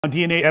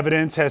DNA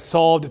evidence has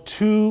solved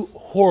two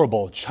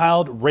horrible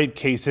child rape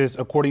cases,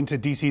 according to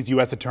D.C.'s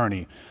U.S.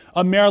 attorney.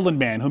 A Maryland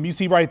man, whom you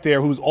see right there,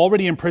 who's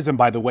already in prison,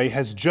 by the way,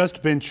 has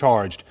just been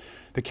charged.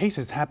 The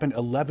cases happened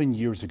 11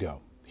 years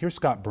ago. Here's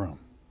Scott Broom.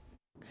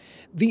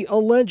 The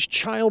alleged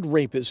child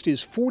rapist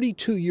is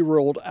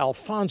 42-year-old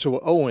Alfonso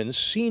Owens,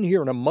 seen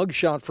here in a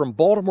mugshot from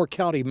Baltimore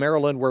County,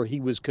 Maryland, where he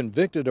was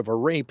convicted of a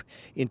rape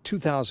in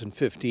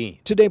 2015.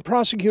 Today,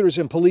 prosecutors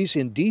and police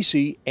in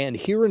D.C. and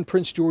here in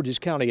Prince George's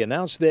County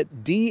announced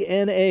that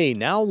DNA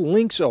now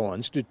links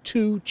Owens to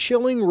two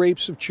chilling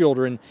rapes of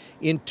children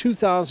in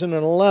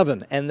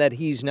 2011 and that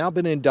he's now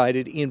been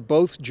indicted in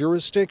both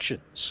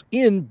jurisdictions.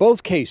 In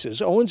both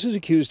cases, Owens is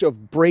accused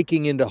of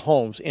breaking into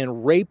homes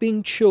and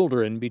raping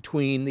children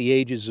between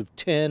the ages of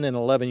 10 and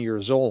 11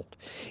 years old.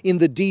 In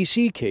the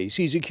D.C. case,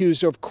 he's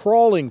accused of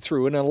crawling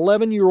through an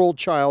 11-year-old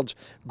child's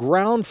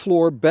ground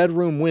floor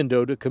bedroom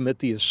window to commit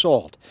the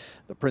assault.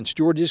 The Prince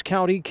George's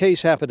County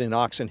case happened in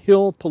Oxon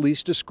Hill.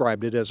 Police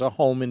described it as a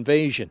home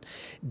invasion.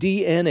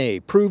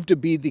 DNA proved to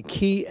be the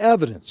key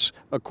evidence,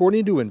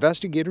 according to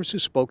investigators who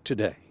spoke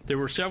today. There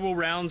were several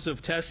rounds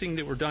of testing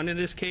that were done in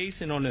this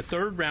case, and on the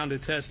third round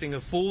of testing, a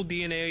full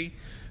DNA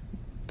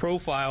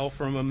profile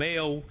from a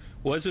male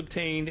was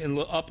obtained and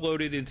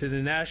uploaded into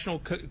the National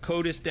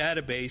CODIS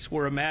database,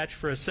 where a match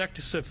for a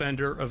sex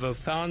offender of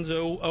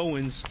Alfonso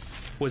Owens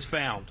was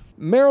found.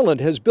 Maryland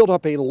has built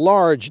up a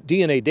large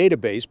DNA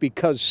database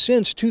because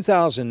since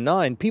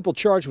 2009, people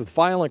charged with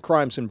violent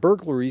crimes and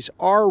burglaries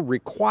are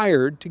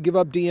required to give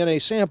up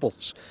DNA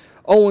samples.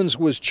 Owens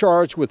was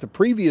charged with the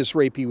previous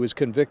rape he was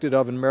convicted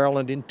of in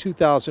Maryland in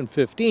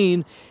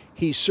 2015.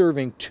 He's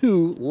serving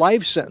 2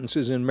 life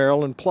sentences in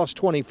Maryland plus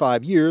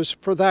 25 years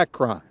for that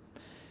crime.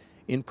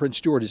 In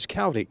Prince George's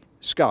County,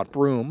 Scott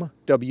Broom,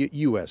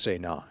 WUSA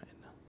 9.